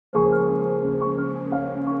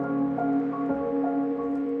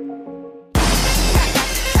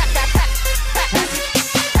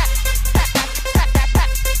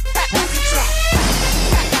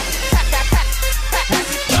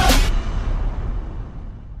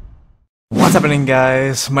What's happening,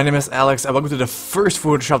 guys? My name is Alex and welcome to the first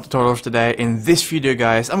Photoshop tutorial of today. In this video,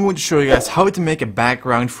 guys, I'm going to show you guys how to make a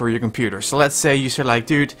background for your computer. So let's say you say like,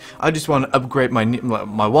 dude, I just want to upgrade my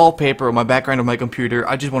wallpaper or my background of my computer.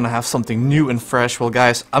 I just want to have something new and fresh. Well,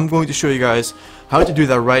 guys, I'm going to show you guys how to do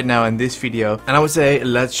that right now in this video. And I would say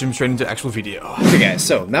let's jump straight into the actual video. Okay, guys,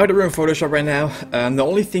 so now that we're in Photoshop right now, the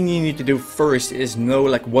only thing you need to do first is know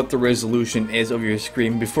like what the resolution is of your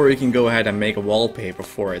screen before you can go ahead and make a wallpaper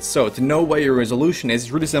for it. So to know what your resolution is,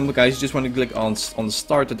 it's really simple, guys. You just want to click on the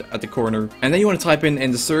start at the corner, and then you want to type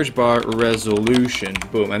in the search bar resolution,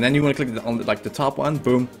 boom, and then you want to click on the top one,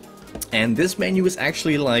 boom. And this menu is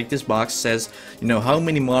actually like, this box says, you know, how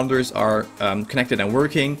many monitors are connected and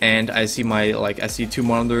working. And I see I see two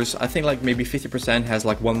monitors. I think like maybe 50% has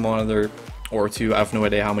like one monitor or two. I have no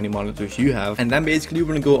idea how many monitors you have. And then basically you're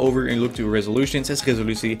going to go over and look to resolution. It says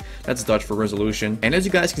resolutie, that's Dutch for resolution. And as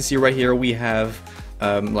you guys can see right here, we have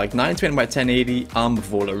like 920 by 1080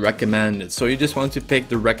 aanbevolen, recommended. So you just want to pick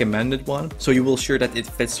the recommended one, so you will sure that it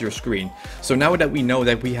fits your screen. So now that we know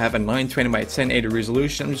that we have a 920 by 1080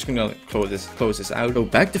 resolution, I'm just gonna close this out. Go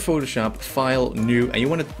back to Photoshop, File, New, and you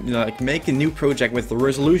want to like make a new project with the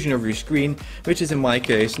resolution of your screen, which is in my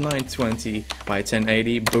case 920 by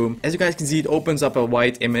 1080. Boom. As you guys can see, it opens up a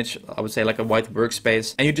white image. I would say like a white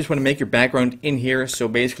workspace, and you just want to make your background in here. So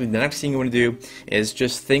basically, the next thing you want to do is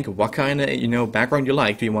just think what kind of background you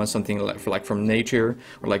like. Do you want something like from nature,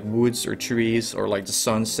 or like woods or trees, or like the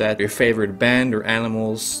sunset, your favorite band or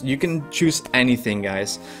animals? You can choose anything,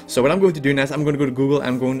 guys. So what I'm going to do next, I'm going to go to Google.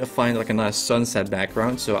 I'm going to find like a nice sunset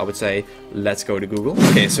background. So I would say let's go to Google.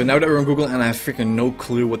 Okay, so now that we're on Google and I have freaking no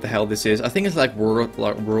clue what the hell this is. I think it's like World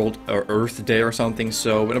or Earth Day or something.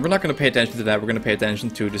 So we're not going to pay attention to that. We're going to pay attention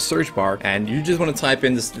to the search bar, and you just want to type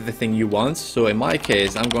in the thing you want. So in my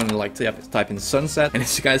case, I'm going to like type in sunset, and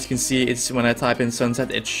as you guys can see, it's when I type in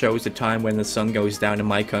sunset, it shows the time when the sun goes down in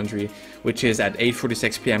my country, which is at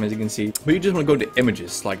 8:46 p.m. as you can see. But you just want to go to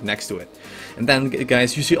images, like next to it, and then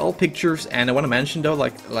guys, you see all pictures. And I want to mention though,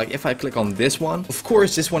 like if I click on this one, of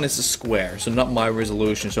course this one is a square, so not my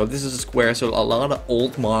resolution. So this is a square, so a lot of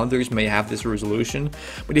old monitors may have this resolution.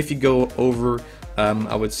 But if you go over,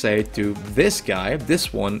 I would say to this guy,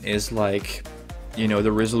 this one is like, you know,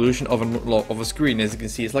 the resolution of a screen. As you can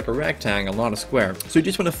see, it's like a rectangle, not a square. So you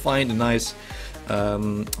just want to find a nice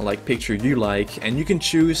like picture you like, and you can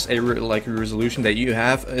choose a resolution that you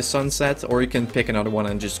have a sunset, or you can pick another one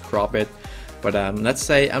and just crop it. But let's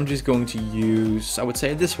say I'm just going to use, I would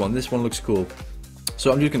say this one looks cool.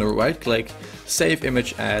 So I'm just going to right click, save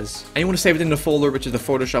image as, and you want to save it in the folder, which is the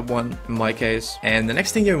Photoshop one in my case. And the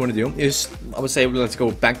next thing you want to do is, I would say, let's go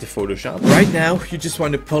back to Photoshop. Right now, you just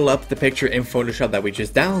want to pull up the picture in Photoshop that we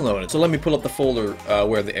just downloaded. So let me pull up the folder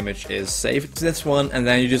where the image is saved to this one, and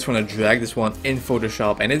then you just want to drag this one in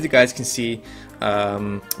Photoshop. And as you guys can see,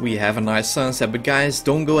 we have a nice sunset. But guys,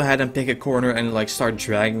 don't go ahead and pick a corner and like start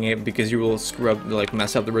dragging it, because you will screw up, like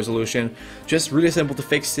mess up the resolution. Just really simple to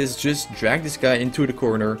fix this. Just drag this guy into the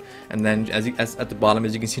corner, and then as at the bottom,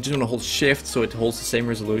 as you can see, just want to hold shift so it holds the same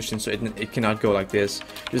resolution, so it cannot go like this.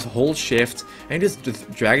 Just hold shift and just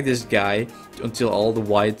drag this guy until all the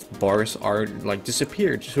white bars are like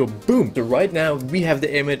disappeared. So boom. So right now we have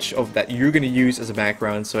the image of that you're gonna use as a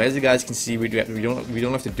background. So as you guys can see, we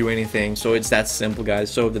don't have to do anything. So it's that simple,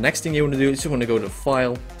 guys. So the next thing you want to do is you want to go to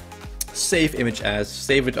File, save image as,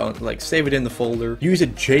 save it in the folder, use a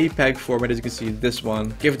JPEG format, as you can see, this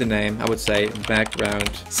one, give it a name, I would say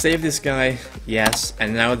background, save this guy, yes,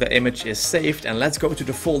 and now the image is saved. And let's go to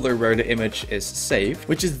the folder where the image is saved,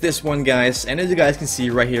 which is this one, guys. And as you guys can see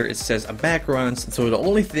right here, it says a background. So the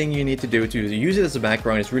only thing you need to do to use it as a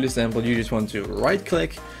background is really simple. You just want to right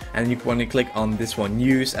click, and you want to click on this one,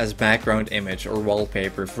 use as background image or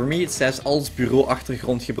wallpaper. For me it says als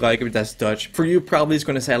bureauachtergrond gebruiken, but that's Dutch. For you probably it's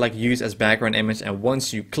going to say like use as background image, and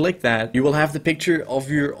once you click that, you will have the picture of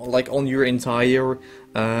your on your entire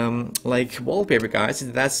like wallpaper, guys.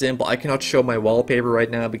 It's that simple. I cannot show my wallpaper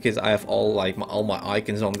right now because I have all my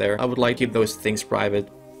icons on there. I would like to keep those things private.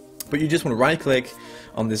 But you just want to right click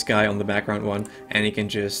on this guy on the background one, and you can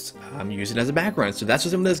just use it as a background. So that's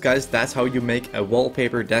what it is, guys. That's how you make a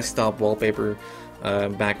wallpaper, desktop wallpaper,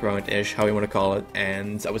 background-ish, how you want to call it.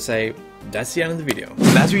 And I would say that's the end of the video. So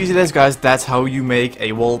that's how easy it is, guys. That's how you make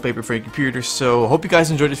a wallpaper for your computer. So hope you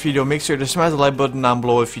guys enjoyed this video. Make sure to smash the like button down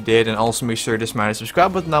below if you did, and also make sure to smash the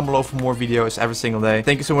subscribe button down below for more videos every single day.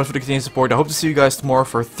 Thank you so much for the continued support. I hope to see you guys tomorrow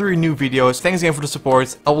for 3 new videos. Thanks again for the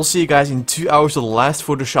support. I will see you guys in 2 hours for the last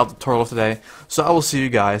Photoshop tutorial of today. So I will see you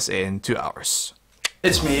guys in 2 hours.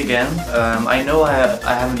 It's me again. I know I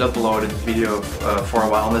haven't uploaded a video for a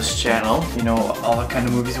while on this channel. You know, all kind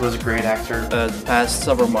of movies. He was a great actor. The past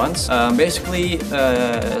several months. Basically,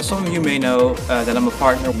 some of you may know that I'm a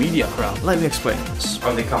partner of Media Crowd. Let me explain this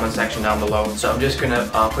on the comment section down below. So I'm just gonna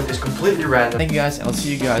put this completely random. Thank you guys, and I'll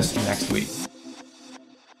see you guys next week.